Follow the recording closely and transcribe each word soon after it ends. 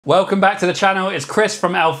Welcome back to the channel, it's Chris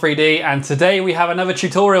from L3D and today we have another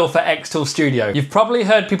tutorial for xTool Studio. You've probably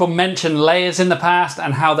heard people mention layers in the past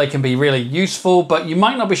and how they can be really useful, but you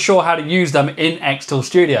might not be sure how to use them in xTool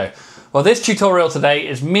Studio. Well, this tutorial today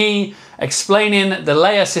is me explaining the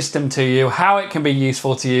layer system to you, how it can be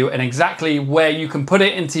useful to you and exactly where you can put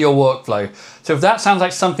it into your workflow. So if that sounds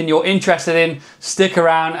like something you're interested in, stick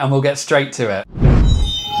around and we'll get straight to it.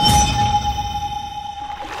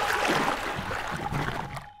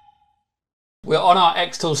 We're on our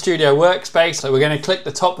xTool Studio workspace, so we're going to click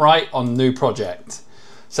the top right on New Project.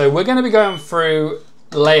 So we're going to be going through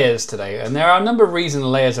layers today, and there are a number of reasons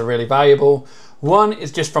layers are really valuable. One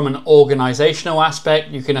is just from an organizational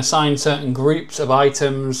aspect. You can assign certain groups of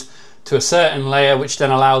items to a certain layer, which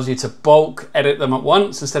then allows you to bulk edit them at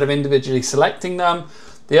once instead of individually selecting them.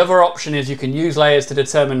 The other option is you can use layers to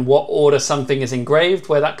determine what order something is engraved,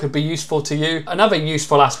 where that could be useful to you. Another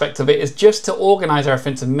useful aspect of it is just to organize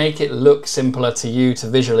everything to make it look simpler to you to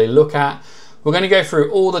visually look at. We're going to go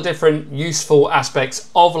through all the different useful aspects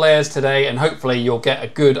of layers today, and hopefully you'll get a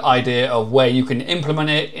good idea of where you can implement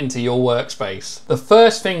it into your workspace. The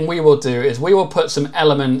first thing we will do is we will put some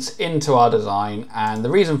elements into our design, and the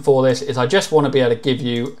reason for this is I just want to be able to give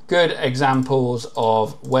you good examples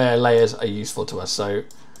of where layers are useful to us. So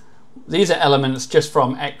these are elements just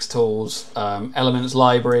from xTool's elements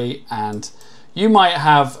library, and you might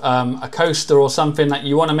have a coaster or something that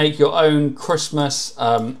you want to make your own Christmas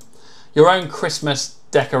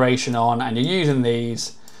decoration on, and you're using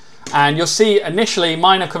these, and you'll see initially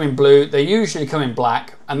mine are coming blue, they usually come in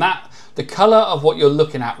black, and that the color of what you're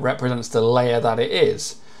looking at represents the layer that it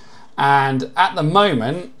is. And at the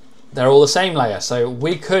moment they're all the same layer, so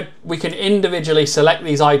we can individually select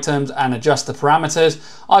these items and adjust the parameters.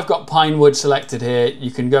 I've got pine wood selected here. You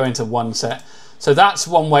can go into one set, so that's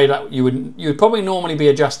one way that you would probably normally be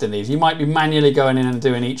adjusting these. You might be manually going in and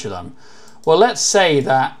doing each of them. Well, let's say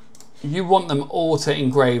that you want them all to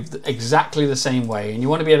engrave exactly the same way and you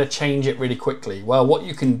want to be able to change it really quickly. Well, what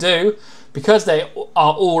you can do, because they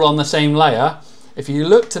are all on the same layer, if you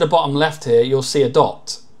look to the bottom left here, you'll see a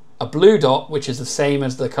dot. A blue dot, which is the same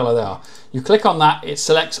as the color they are. You click on that, it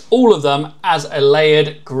selects all of them as a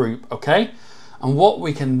layered group, okay? And what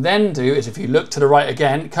we can then do is, if you look to the right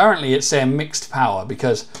again, currently it's saying mixed power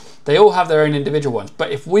because they all have their own individual ones.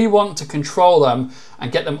 But if we want to control them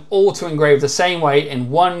and get them all to engrave the same way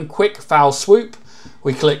in one quick foul swoop,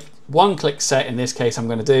 we click one click set, in this case I'm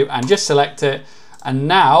going to do, and just select it. And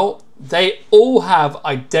now they all have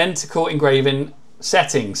identical engraving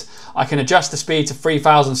settings. I can adjust the speed to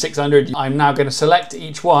 3600. I'm now going to select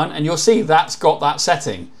each one and you'll see that's got that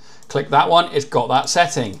setting. Click that one, it's got that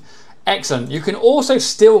setting. Excellent. You can also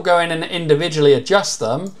still go in and individually adjust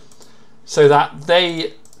them so that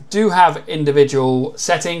they do have individual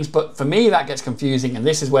settings, but for me that gets confusing, and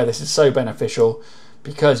this is where this is so beneficial,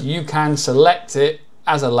 because you can select it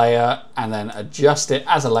as a layer and then adjust it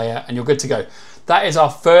as a layer and you're good to go. That is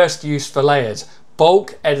our first use for layers.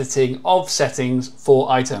 Bulk editing of settings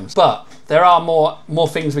for items. But there are more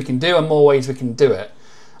things we can do and more ways we can do it.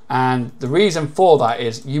 And the reason for that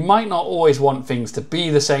is you might not always want things to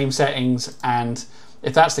be the same settings, and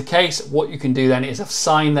if that's the case, what you can do then is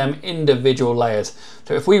assign them individual layers.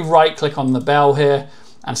 So if we right click on the bell here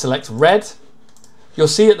and select red, you'll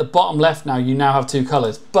see at the bottom left now you now have two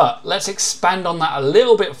colors. But let's expand on that a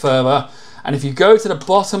little bit further. And if you go to the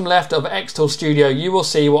bottom left of xTool Studio, you will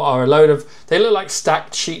see what are a load of, they look like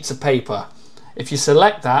stacked sheets of paper. If you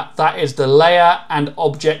select that, that is the layer and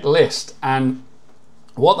object list. And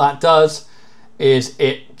what that does is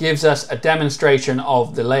it gives us a demonstration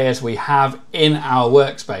of the layers we have in our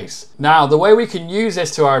workspace. Now, the way we can use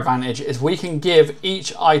this to our advantage is we can give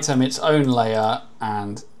each item its own layer,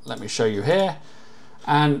 and let me show you here.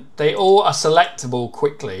 And they all are selectable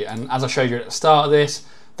quickly. And as I showed you at the start of this,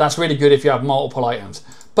 that's really good if you have multiple items.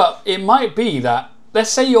 But it might be that, let's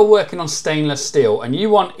say you're working on stainless steel and you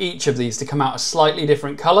want each of these to come out a slightly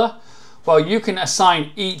different color. Well, you can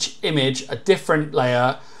assign each image a different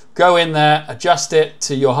layer, go in there, adjust it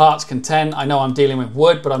to your heart's content. I know I'm dealing with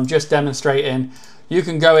wood, but I'm just demonstrating. You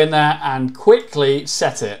can go in there and quickly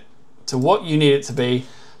set it to what you need it to be.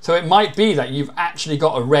 So it might be that you've actually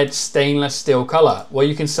got a red stainless steel color. Well,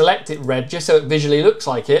 you can select it red just so it visually looks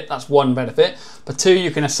like it. That's one benefit. But two, you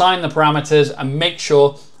can assign the parameters and make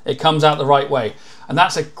sure it comes out the right way. And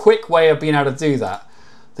that's a quick way of being able to do that.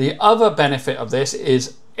 The other benefit of this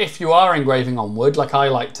is if you are engraving on wood, like I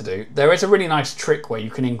like to do, there is a really nice trick where you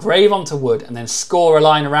can engrave onto wood and then score a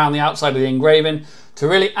line around the outside of the engraving to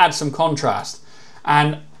really add some contrast.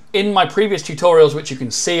 And in my previous tutorials, which you can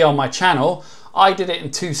see on my channel, I did it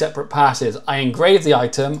in two separate passes. I engraved the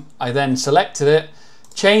item, I then selected it,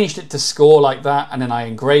 changed it to score like that, and then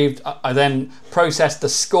I then processed the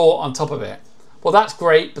score on top of it. Well, that's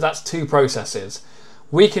great, but that's 2 processes.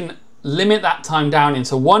 We can limit that time down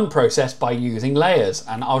into 1 process by using layers,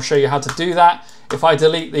 and I'll show you how to do that. If I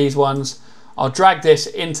delete these ones, I'll drag this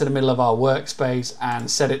into the middle of our workspace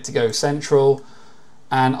and set it to go central,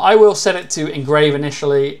 and I will set it to engrave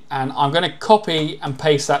initially, and I'm going to copy and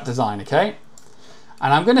paste that design, okay?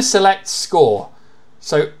 And I'm going to select score.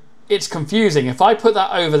 So it's confusing. If I put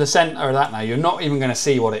that over the center of that now, you're not even going to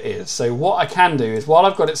see what it is. So what I can do is, while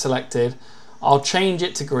I've got it selected, I'll change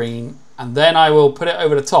it to green, and then I will put it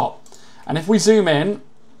over the top. And if we zoom in,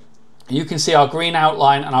 you can see our green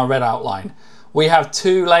outline and our red outline. We have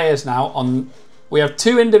 2 layers now we have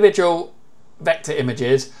 2 individual vector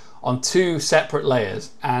images on 2 separate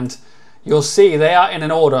layers, and you'll see they are in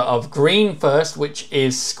an order of green first, which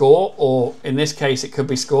is score, or in this case it could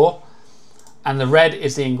be score, and the red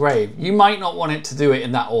is the engrave. You might not want it to do it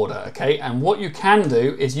in that order, okay? And what you can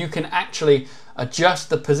do is you can actually adjust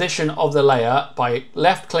the position of the layer by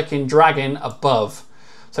left clicking, dragging above.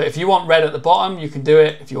 So if you want red at the bottom, you can do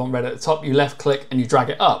it. If you want red at the top, you left click and you drag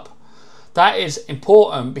it up. That is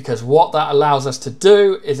important because what that allows us to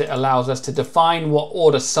do is it allows us to define what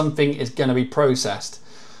order something is going to be processed.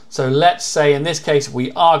 So let's say in this case,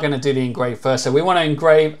 we are going to do the engrave first. So we want to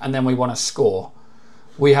engrave and then we want to score.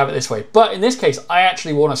 We have it this way. But in this case, I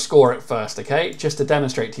actually want to score it first, okay? Just to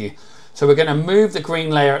demonstrate to you. So we're going to move the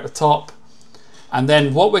green layer at the top. And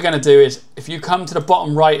then what we're going to do is, if you come to the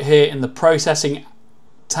bottom right here in the processing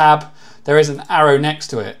tab, there is an arrow next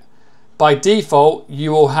to it. By default,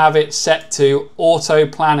 you will have it set to auto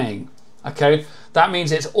planning, okay? That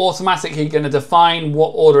means it's automatically going to define what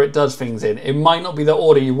order it does things in. It might not be the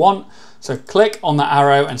order you want, so click on the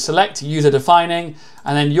arrow and select user defining,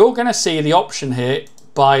 and then you're going to see the option here,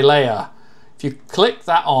 by layer. If you click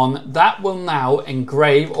that on, that will now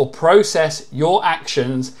engrave or process your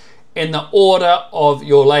actions in the order of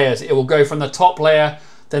your layers. It will go from the top layer,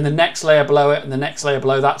 then the next layer below it, and the next layer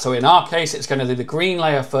below that. So in our case, it's going to do the green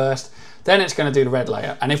layer first, then it's going to do the red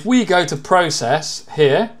layer. And if we go to process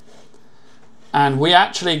here, and we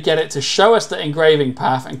actually get it to show us the engraving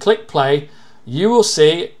path and click play, you will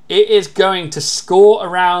see it is going to score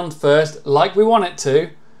around first like we want it to.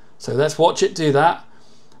 So let's watch it do that.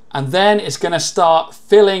 And then it's going to start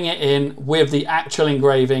filling it in with the actual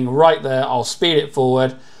engraving right there. I'll speed it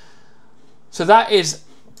forward. So that is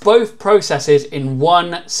both processes in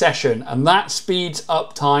one session, and that speeds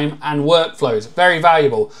up time and workflows. Very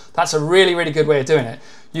valuable. That's a really, really good way of doing it.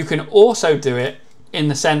 You can also do it in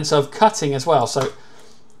the sense of cutting as well. So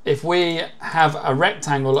if we have a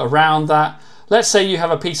rectangle around that, let's say you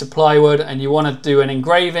have a piece of plywood and you want to do an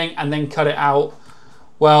engraving and then cut it out.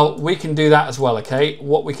 Well, we can do that as well, okay?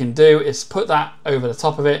 What we can do is put that over the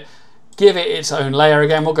top of it, give it its own layer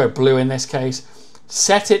again. We'll go blue in this case.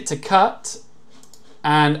 Set it to cut.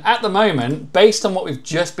 And at the moment, based on what we've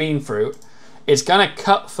just been through, it's going to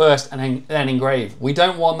cut first and then engrave. We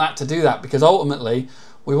don't want that to do that because ultimately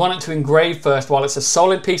we want it to engrave first while it's a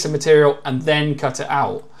solid piece of material and then cut it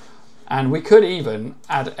out. And we could even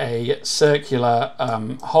add a circular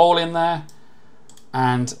hole in there.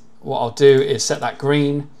 And what I'll do is set that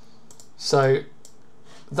green. So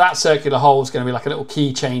that circular hole is going to be like a little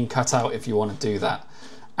keychain cutout if you want to do that.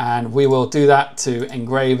 And we will do that to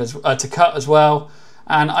engrave to cut as well.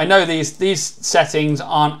 And I know these settings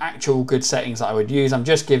aren't actual good settings that I would use. I'm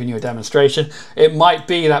just giving you a demonstration. It might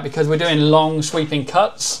be that because we're doing long sweeping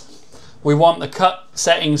cuts, we want the cut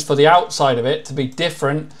settings for the outside of it to be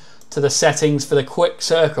different to the settings for the quick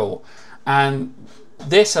circle. And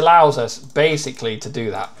this allows us basically to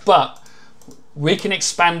do that. But we can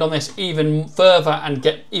expand on this even further and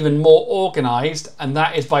get even more organized, and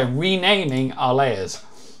that is by renaming our layers.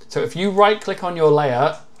 So if you right click on your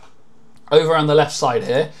layer over on the left side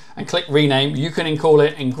here and click rename, you can call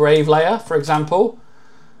it engrave layer, for example.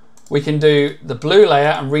 We can do the blue layer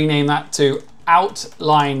and rename that to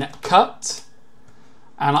outline cut.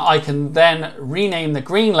 And I can then rename the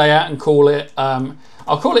green layer and call it, I'll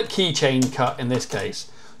call it keychain cut in this case.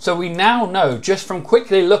 So we now know just from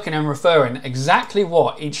quickly looking and referring exactly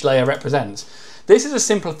what each layer represents. This is a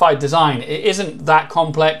simplified design. It isn't that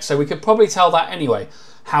complex, so we could probably tell that anyway.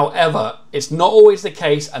 However, it's not always the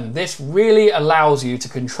case, and this really allows you to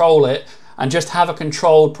control it and just have a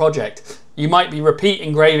controlled project. You might be repeat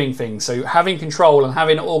engraving things, so having control and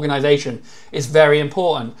having organization is very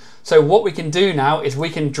important. So what we can do now is we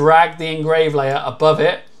can drag the engrave layer above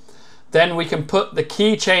it. Then we can put the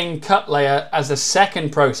keychain cut layer as a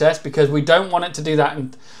second process because we don't want it to do that,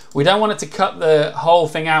 and we don't want it to cut the whole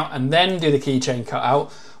thing out and then do the keychain cut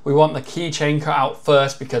out. we want the keychain cut out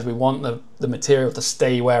first because we want the material to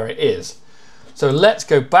stay where it is. So let's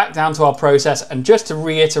go back down to our process, and just to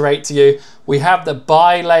reiterate to you, we have the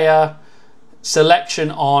by layer selection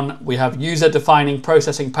on, we have user defining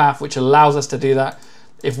processing path, which allows us to do that.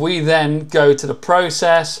 If we then go to the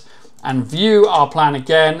process and view our plan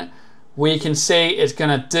again, we can see it's going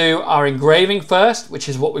to do our engraving first, which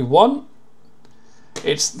is what we want.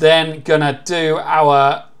 It's then going to do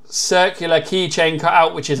our circular keychain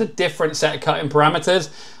cutout, which is a different set of cutting parameters.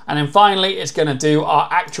 And then finally, it's going to do our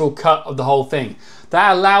actual cut of the whole thing.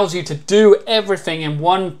 That allows you to do everything in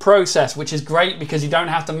one process, which is great because you don't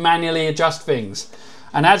have to manually adjust things.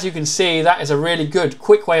 And as you can see, that is a really good,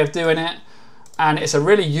 quick way of doing it. And it's a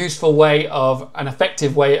really useful way of, an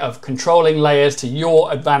effective way of controlling layers to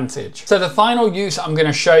your advantage. So the final use I'm going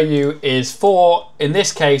to show you is for, in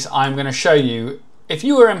this case, I'm going to show you, if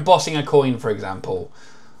you were embossing a coin, for example,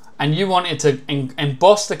 and you wanted to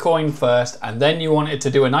emboss the coin first, and then you wanted to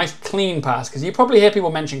do a nice clean pass, because you probably hear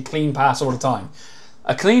people mention clean pass all the time.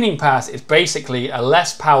 A cleaning pass is basically a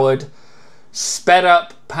less powered, sped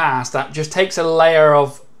up pass that just takes a layer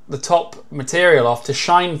of the top material off to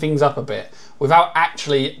shine things up a bit without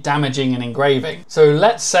actually damaging an engraving. So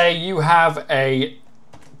let's say you have a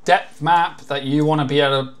depth map that you want to be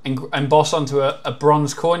able to emboss onto a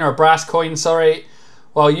bronze coin, or a brass coin, sorry.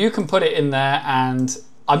 Well, you can put it in there, and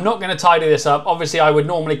I'm not going to tidy this up. Obviously, I would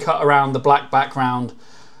normally cut around the black background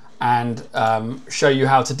and show you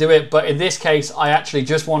how to do it. But in this case, I actually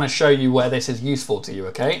just want to show you where this is useful to you,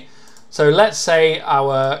 okay? So let's say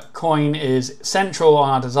our coin is central on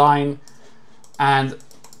our design, and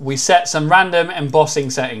we set some random embossing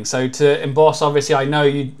settings. So to emboss, obviously, I know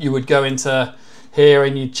you would go into here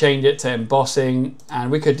and you change it to embossing,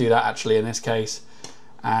 and we could do that actually in this case.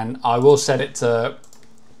 And I will set it to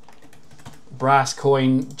brass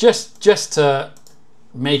coin just to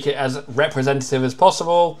make it as representative as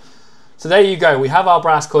possible. So there you go, we have our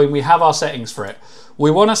brass coin, we have our settings for it. We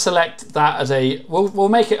want to select that as a, we'll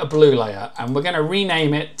make it a blue layer, and we're going to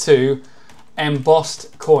rename it to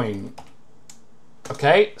embossed coin.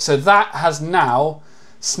 Okay, so that has now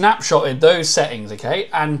snapshotted those settings, okay?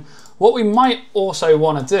 And what we might also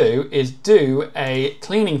want to do is do a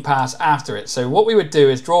cleaning pass after it. So what we would do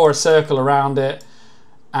is draw a circle around it,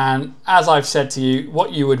 and as I've said to you,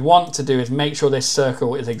 what you would want to do is make sure this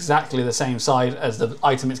circle is exactly the same size as the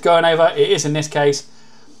item it's going over. It is in this case.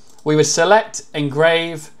 We would select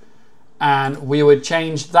engrave, and we would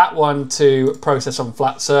change that one to process on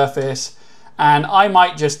flat surface. And I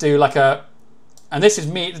might just do like a, and this is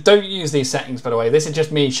me, don't use these settings by the way, this is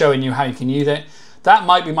just me showing you how you can use it. That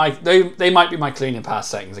might be my, they might be my cleaning pass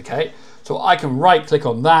settings, okay? So I can right click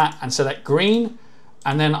on that and select green,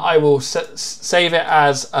 and then I will save it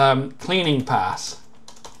as cleaning pass.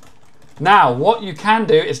 Now what you can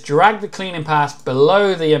do is drag the cleaning pass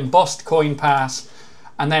below the embossed coin pass,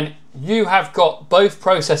 and then you have got both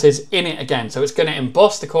processes in it again. So it's going to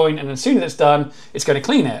emboss the coin, and as soon as it's done, it's going to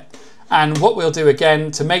clean it. And what we'll do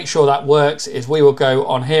again to make sure that works is we will go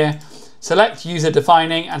on here, select user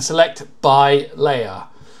defining, and select by layer.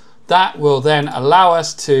 That will then allow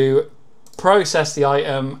us to process the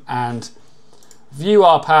item and view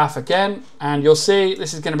our path again, and you'll see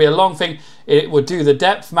this is going to be a long thing. It will do the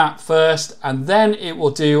depth map first, and then it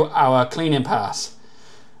will do our cleaning pass.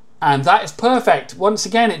 And that is perfect. Once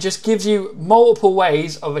again, it just gives you multiple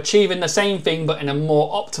ways of achieving the same thing but in a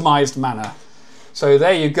more optimized manner. So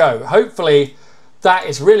there you go. Hopefully that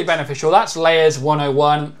is really beneficial. That's Layers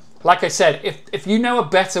 101. Like I said, if you know a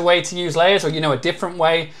better way to use layers, or you know a different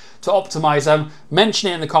way to optimize them,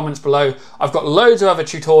 mention it in the comments below. I've got loads of other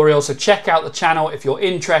tutorials, so check out the channel if you're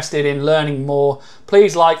interested in learning more.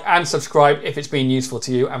 Please like and subscribe if it's been useful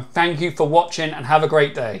to you, and thank you for watching, and have a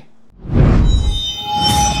great day.